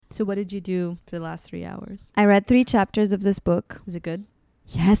So what did you do for the last 3 hours? I read 3 chapters of this book. Is it good?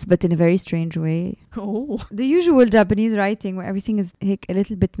 Yes, but in a very strange way. Oh. The usual Japanese writing where everything is a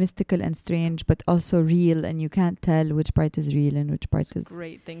little bit mystical and strange, but also real, and you can't tell which part is real and which part is a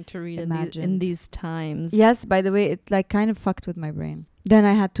great thing to read imagined. in these times. Yes, by the way, it like kind of fucked with my brain. Then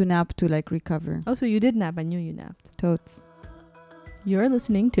I had to nap to like recover. Oh, so you did nap. I knew you napped. Totes. You're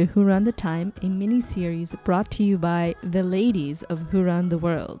listening to Who Run the Time, a mini-series brought to you by the ladies of Who Run the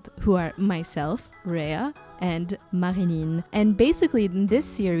World, who are myself, Rhea, and Marilyn. And basically in this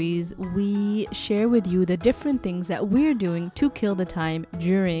series, we share with you the different things that we're doing to kill the time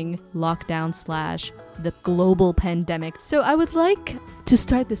during lockdown / the global pandemic. So I would like to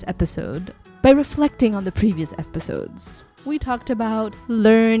start this episode by reflecting on the previous episodes. We talked about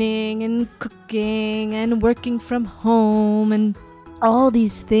learning and cooking and working from home and all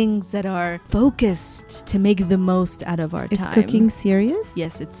these things that are focused to make the most out of our time. Is cooking serious?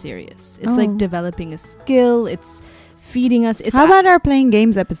 Yes, it's serious. It's like developing a skill. It's feeding us. How about our playing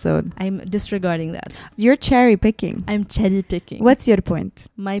games episode? I'm disregarding that. You're cherry picking. I'm cherry picking. What's your point?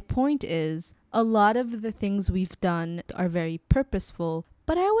 My point is a lot of the things we've done are very purposeful,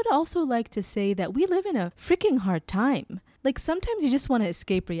 but I would also like to say that we live in a freaking hard time. Like sometimes you just want to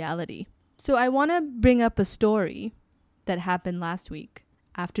escape reality. So I want to bring up a story that happened last week.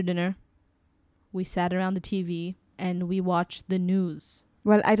 After dinner, we sat around the TV and we watched the news.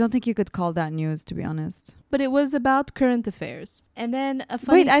 Well, I don't think you could call that news, to be honest. But it was about current affairs. And then a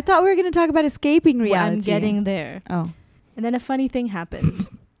funny... Wait, I thought we were going to talk about escaping reality. Well, I'm getting there. Oh. And then a funny thing happened.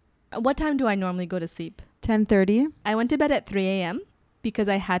 What time do I normally go to sleep? 10:30. I went to bed at 3 a.m. because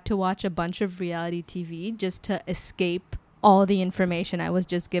I had to watch a bunch of reality TV just to escape all the information I was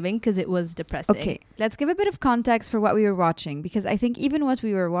just giving because it was depressing. Okay, let's give a bit of context for what we were watching, because I think even what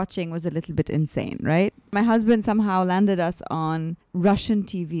we were watching was a little bit insane, right? My husband somehow landed us on Russian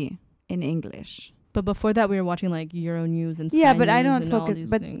TV in English. But before that, we were watching like Euronews and Sky yeah, but News I don't and all focus.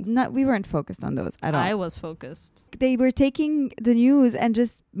 these But things. we weren't focused on those at all. I was focused. They were taking the news and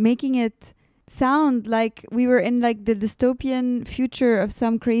just making it sound like we were in like the dystopian future of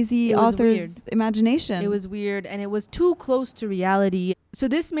some crazy author's imagination. It was weird and it was too close to reality. So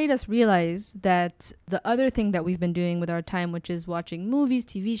this made us realize that the other thing that we've been doing with our time, which is watching movies,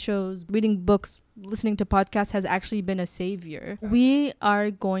 TV shows, reading books, listening to podcasts, has actually been a savior. We are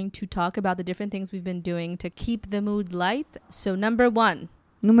going to talk about the different things we've been doing to keep the mood light. So number 1.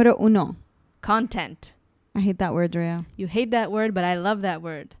 Numero uno. Content. I hate that word, Rhea. You hate that word, but I love that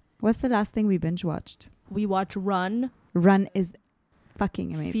word. What's the last thing we binge watched? We watch Run. Run is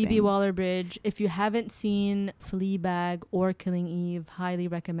fucking amazing. Phoebe Waller-Bridge. If you haven't seen Fleabag or Killing Eve, highly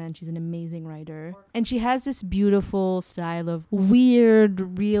recommend. She's an amazing writer. And she has this beautiful style of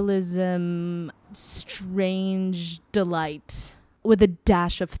weird realism, strange delight with a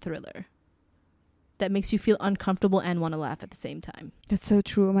dash of thriller that makes you feel uncomfortable and want to laugh at the same time. That's so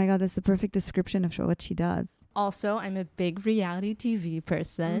true. Oh my God, that's the perfect description of what she does. Also, I'm a big reality TV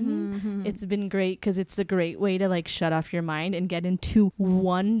person. It's been great because it's a great way to like shut off your mind and get into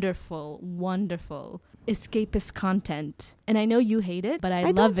wonderful, wonderful escapist content. And I know you hate it, but I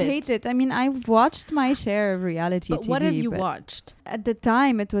love it. I don't hate it. I mean, I've watched my share of reality but TV. What have you watched? At the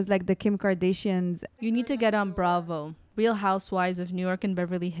time, it was like the Kim Kardashians. You need to get on Bravo. Real Housewives of New York and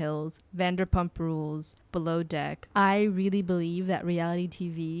Beverly Hills, Vanderpump Rules, Below Deck. I really believe that reality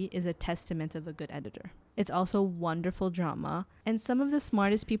TV is a testament of a good editor. It's also wonderful drama. And some of the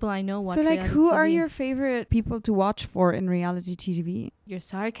smartest people I know watch reality TV. So, like, who are your favorite people to watch for in reality TV? Your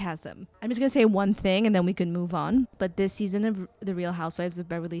sarcasm. I'm just going to say one thing and then we can move on. But this season of The Real Housewives of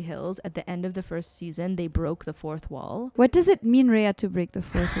Beverly Hills, at the end of the first season, they broke the fourth wall. What does it mean, Rhea, to break the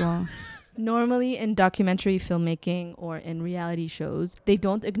fourth wall? Normally in documentary filmmaking or in reality shows, they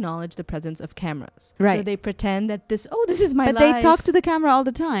don't acknowledge the presence of cameras. Right. So they pretend that this is my life. But they talk to the camera all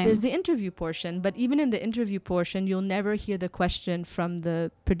the time. There's the interview portion, but even in the interview portion, you'll never hear the question from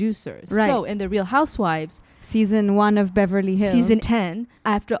the producers. Right. So in The Real Housewives, Season 1 of Beverly Hills. Season 10,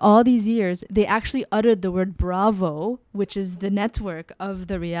 after all these years, they actually uttered the word Bravo, which is the network of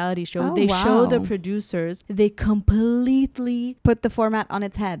the reality show. Oh, they wow. show the producers, they completely put the format on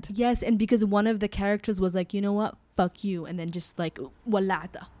its head. Yes, and because one of the characters was like, you know what, fuck you, and then just like,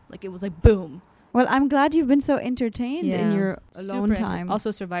 walata. Like it was like, boom. Well, I'm glad you've been so entertained in your alone time. Also,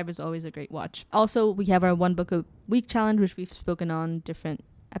 Survivor's always a great watch. Also, we have our one book a week challenge, which we've spoken on different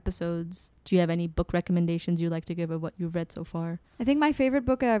episodes. Do you have any book recommendations you'd like to give of what you've read so far? I think my favorite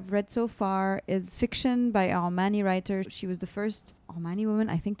book I've read so far is fiction by a Omani writer. She was the first Omani woman,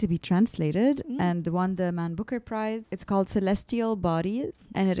 I think, to be translated and won the Man Booker Prize. It's called Celestial Bodies,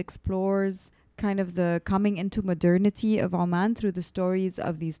 and it explores kind of the coming into modernity of Oman through the stories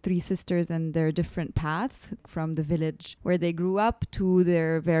of these three sisters and their different paths from the village where they grew up to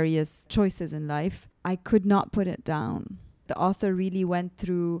their various choices in life. I could not put it down. The author really went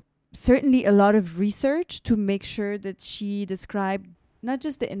through certainly a lot of research to make sure that she described not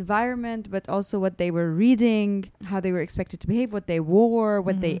just the environment, but also what they were reading, how they were expected to behave, what they wore,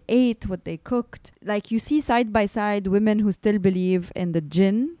 what they ate, what they cooked. Like you see side by side women who still believe in the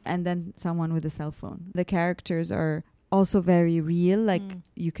jinn and then someone with a cell phone. The characters are also very real. Like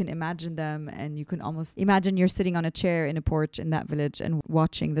you can imagine them and you can almost imagine you're sitting on a chair in a porch in that village and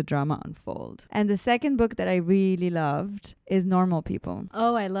watching the drama unfold. And the second book that I really loved is Normal People.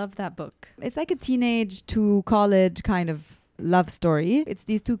 Oh, I love that book. It's like a teenage to college kind of love story. It's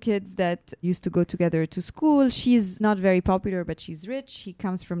these two kids that used to go together to school. She's not very popular, but she's rich. He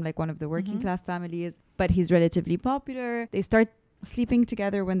comes from like one of the working class families, but he's relatively popular. They start sleeping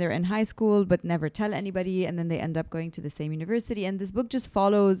together when they're in high school but never tell anybody, and then they end up going to the same university. And this book just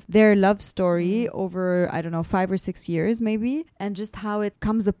follows their love story over, I don't know, 5 or 6 years maybe, and just how it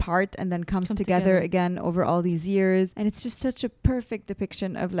comes apart and then comes together again over all these years. And it's just such a perfect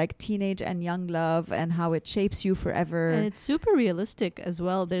depiction of like teenage and young love and how it shapes you forever. And it's super realistic as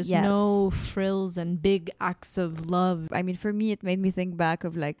well. There's no frills and big acts of love. I mean, for me, it made me think back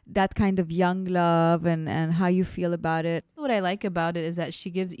of like that kind of young love and how you feel about it. What I like about it is that she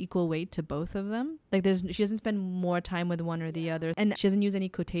gives equal weight to both of them. Like she doesn't spend more time with one or the other, and she doesn't use any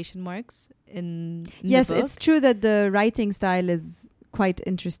quotation marks in yes, the book. It's true that the writing style is quite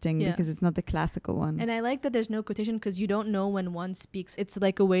interesting because it's not the classical one. And I like that there's no quotation because you don't know when one speaks. It's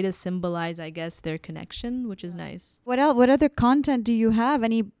like a way to symbolize, I guess, their connection, which is nice. What else? What other content do you have?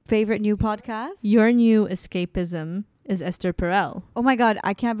 Any favorite new podcasts? Your new escapism is Esther Perel. Oh my God,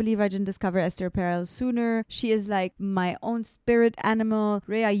 I can't believe I didn't discover Esther Perel sooner. She is like my own spirit animal.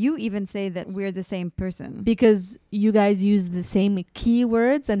 Rhea, you even say that we're the same person. Because you guys use the same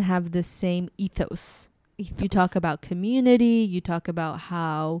keywords and have the same ethos. You talk about community. You talk about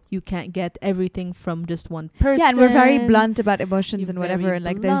how you can't get everything from just one person. Yeah, and we're very blunt about emotions and whatever. And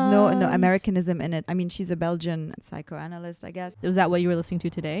like, blunt. there's no Americanism in it. I mean, she's a Belgian psychoanalyst, I guess. Was that what you were listening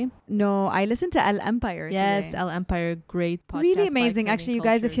to today? No, I listened to El Empire Yes, today. El Empire, great podcast. Really amazing. Actually, you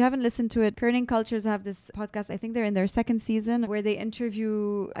guys, if you Cultures. haven't listened to it, Kerning Cultures have this podcast. I think they're in their second season where they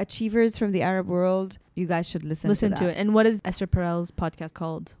interview achievers from the Arab world. You guys should listen to it. And what is Esther Perel's podcast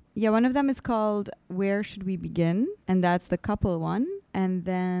called? Yeah, one of them is called Where Should We Begin? And that's the couple one. And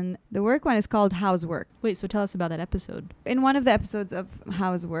then the work one is called How's Work? Wait, so tell us about that episode. In one of the episodes of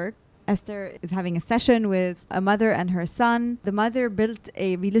How's Work, Esther is having a session with a mother and her son. The mother built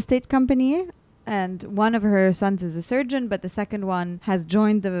a real estate company, and one of her sons is a surgeon, but the second one has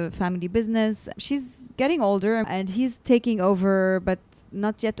joined the family business. She's getting older and he's taking over, but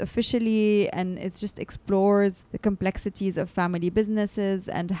not yet officially. And it just explores the complexities of family businesses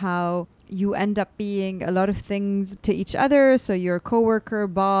and how you end up being a lot of things to each other. So you're coworker,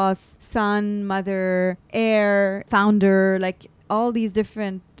 boss, son, mother, heir, founder, like all these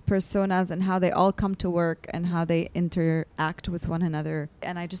different personas and how they all come to work and how they interact with one another.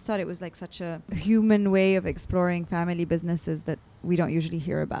 And I just thought it was like such a human way of exploring family businesses that we don't usually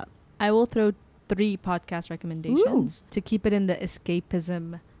hear about. I will throw 3 podcast recommendations. To keep it in the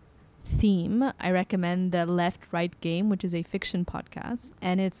escapism theme. I recommend the Left Right Game, which is a fiction podcast,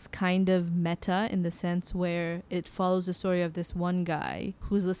 and it's kind of meta in the sense where it follows the story of this one guy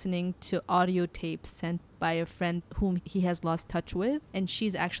who's listening to audio tapes sent by a friend whom he has lost touch with, and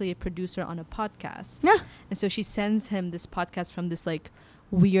she's actually a producer on a podcast. Yeah. And so she sends him this podcast from this like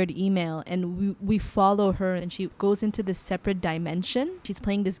weird email, and we follow her, and she goes into this separate dimension. She's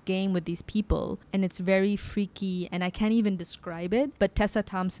playing this game with these people, and it's very freaky, and I can't even describe it, but Tessa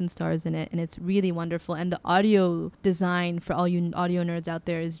Thompson stars in it, and it's really wonderful. And the audio design for all you audio nerds out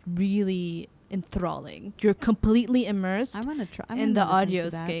there is really enthralling. You're completely immersed in the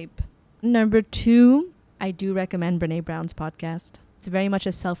audioscape. Number 2, I do recommend Brene Brown's podcast. It's very much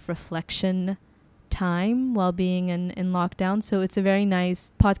a self-reflection time while being in lockdown, so it's a very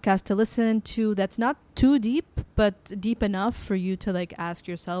nice podcast to listen to that's not too deep, but deep enough for you to like ask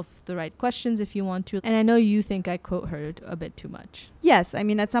yourself the right questions if you want to. And I know you think I quote her a bit too much. Yes, I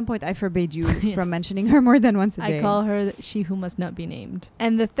mean at some point I forbade you Yes. from mentioning her more than once a day. I call her she who must not be named.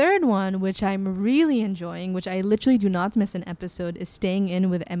 And the third one, which I'm really enjoying, which I literally do not miss an episode, is Staying In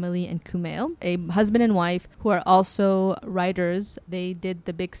with Emily and Kumail, a husband and wife who are also writers. They did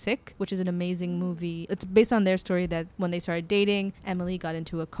The Big Sick, which is an amazing movie. It's based on their story that when they started dating, Emily got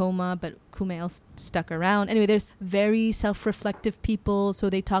into a coma, but Kumail stuck stuck around. Anyway, there's very self-reflective people, so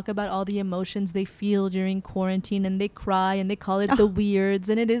they talk about all the emotions they feel during quarantine, and they cry, and they call it the weirds,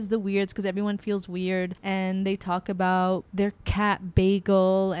 and it is the weirds because everyone feels weird. And they talk about their cat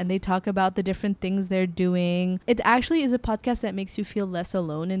Bagel, and they talk about the different things they're doing. It actually is a podcast that makes you feel less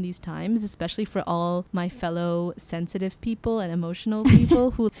alone in these times, especially for all my fellow sensitive people and emotional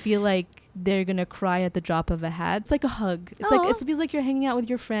people who feel like they're gonna cry at the drop of a hat. It's like a hug. It's like, it feels like you're hanging out with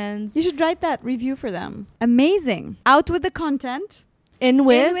your friends. You should write that review for them. Amazing. Out with the content. In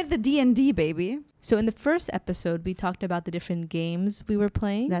with the D&D, baby. So in the first episode, we talked about the different games we were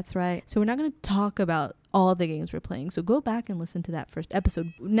playing. That's right. So we're not going to talk about all the games we're playing. So go back and listen to that first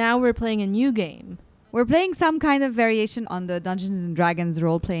episode. Now we're playing a new game. We're playing some kind of variation on the Dungeons and Dragons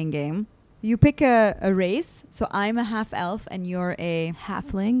role-playing game. You pick a race. So I'm a half-elf and you're a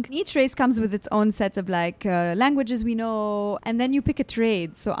halfling. Each race comes with its own sets of languages we know. And then you pick a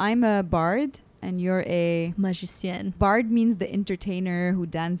trade. So I'm a bard. And you're a magician. Bard means the entertainer who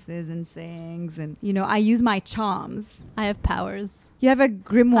dances and sings. And, I use my charms. I have powers. You have a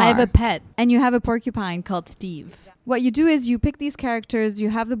grimoire. I have a pet. And you have a porcupine called Steve. What you do is you pick these characters,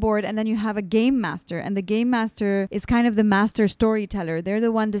 you have the board, and then you have a game master. And the game master is kind of the master storyteller. They're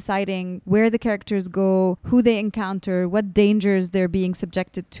the one deciding where the characters go, who they encounter, what dangers they're being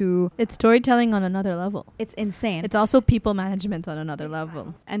subjected to. It's storytelling on another level. It's insane. It's also people management on another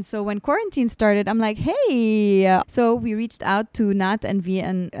level. And so when quarantine started, I'm like, hey. So we reached out to Nat and V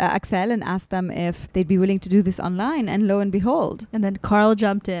and Axel and asked them if they'd be willing to do this online. And lo and behold. And then Carl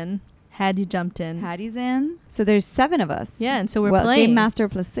jumped in. Hattie jumped in. Hattie's in. So there's 7 of us. Yeah, and so we're playing. Game Master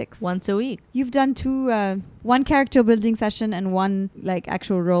plus 6. Once a week. You've done 2, one character building session and one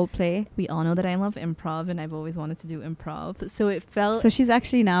actual role play. We all know that I love improv and I've always wanted to do improv. So it felt... So she's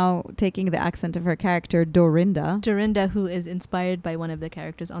actually now taking the accent of her character, Dorinda. Dorinda, who is inspired by one of the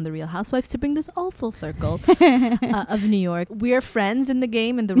characters on The Real Housewives, to bring this all full circle of New York. We're friends in the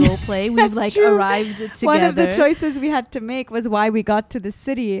game, in the role play. We've arrived together. One of the choices we had to make was why we got to the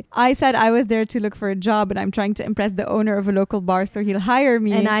city. I said I was there to look for a job and I'm trying to impress the owner of a local bar so he'll hire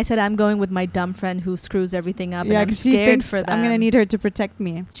me. And I said I'm going with my dumb friend who screws everything up, and I'm scared for them. I'm going to need her to protect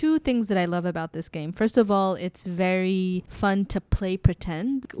me. 2 things that I love about this game. First of all, it's very fun to play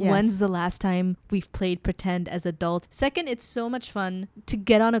pretend. Yes. When's the last time we've played pretend as adults? Second, it's so much fun to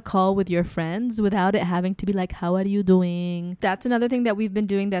get on a call with your friends without it having to be like, how are you doing? That's another thing that we've been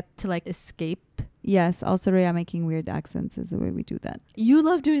doing that to escape. Yes, also Rhea making weird accents is the way we do that. You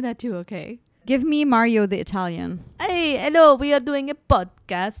love doing that too, okay? Give me Mario the Italian. Hey, hello, we are doing a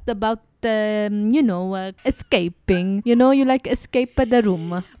podcast about escaping. You escape the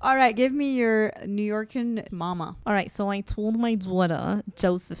room. All right, give me your New Yorker mama. All right, so I told my daughter,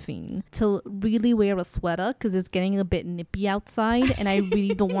 Josephine, to really wear a sweater because it's getting a bit nippy outside and I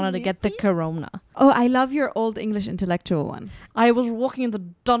really don't want her to get the corona. Oh, I love your old English intellectual one. I was walking in the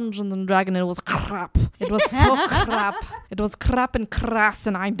Dungeons and Dragons and it was crap. It was so crap. It was crap and crass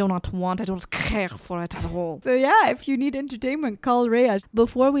and I don't care for it at all. So yeah, if you need entertainment, call Rhea.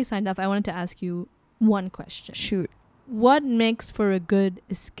 Before we signed off, I wanted to ask you one question. Shoot. What makes for a good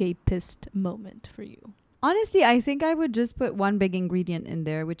escapist moment for you? Honestly, I think I would just put one big ingredient in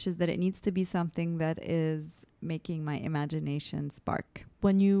there, which is that it needs to be something that is making my imagination spark.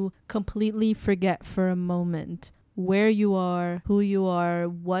 When you completely forget for a moment where you are, who you are,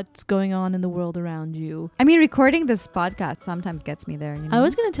 what's going on in the world around you. I mean, recording this podcast sometimes gets me there. I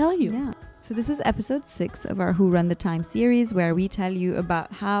was going to tell you. Yeah. So this was episode 6 of our Who Run the Time series, where we tell you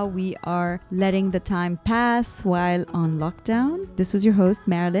about how we are letting the time pass while on lockdown. This was your host,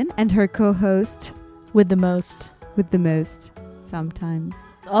 Marilyn, and her co-host... With the most, sometimes.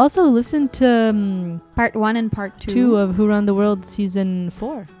 Also, listen to part 1 and part 2 of Who Run the World season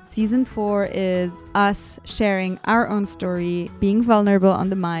 4. Season 4 is us sharing our own story, being vulnerable on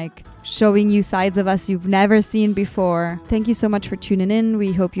the mic, showing you sides of us you've never seen before. Thank you so much for tuning in.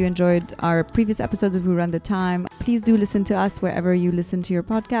 We hope you enjoyed our previous episodes of Who Run the Time. Please do listen to us wherever you listen to your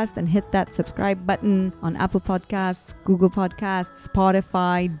podcast and hit that subscribe button on Apple Podcasts, Google Podcasts,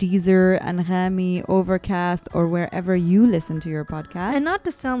 Spotify, Deezer, and Rami, Overcast, or wherever you listen to your podcast. And not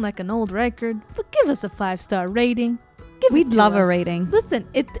to sound like an old record, but give us a 5-star rating. We'd love a rating. Listen,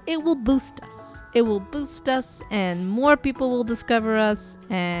 it will boost us. It will boost us and more people will discover us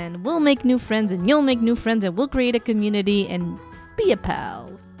and we'll make new friends and you'll make new friends and we'll create a community and be a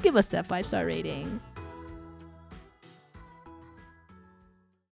pal. Give us that 5-star rating.